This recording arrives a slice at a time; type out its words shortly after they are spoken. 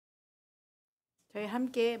저희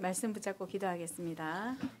함께 말씀 붙잡고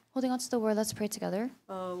기도하겠습니다. Holding on to the word, let's pray together.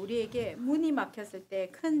 우리에게 문이 막혔을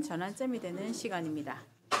때 큰 전환점이 되는 시간입니다.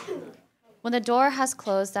 When the door has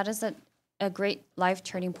closed, that is a great life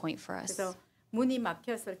turning point for us. 그래서 문이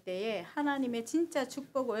막혔을 때에 하나님의 진짜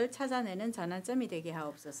축복을 찾아내는 전환점이 되게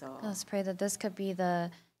하옵소서. Let's pray that this could be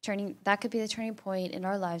the turning point in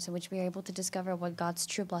our lives in which we are able to discover what God's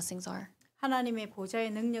true blessings are. 하나님의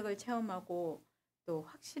보좌의 능력을 체험하고 또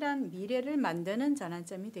확실한 미래를 만드는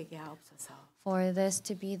전환점이 되게 하옵소서. For this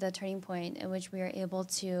to be the turning point in which we are able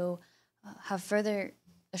to have further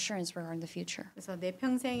assurance regarding the future. 그래서 내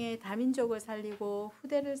평생에 다민족을 살리고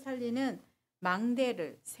후대를 살리는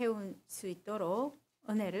망대를 세울 수 있도록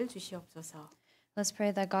은혜를 주시옵소서. Let's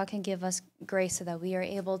pray that God can give us grace so that we are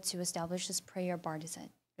able to establish this prayer partisan.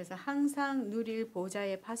 그래서 항상 누릴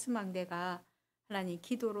보좌의 파수망대가 하나님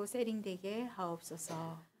기도로 세링되게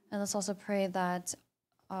하옵소서. And let's also pray that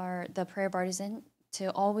the prayer partisan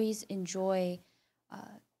to always enjoy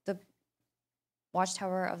the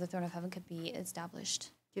watchtower of the throne of heaven could be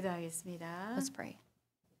established. 기도하겠습니다. Let's pray.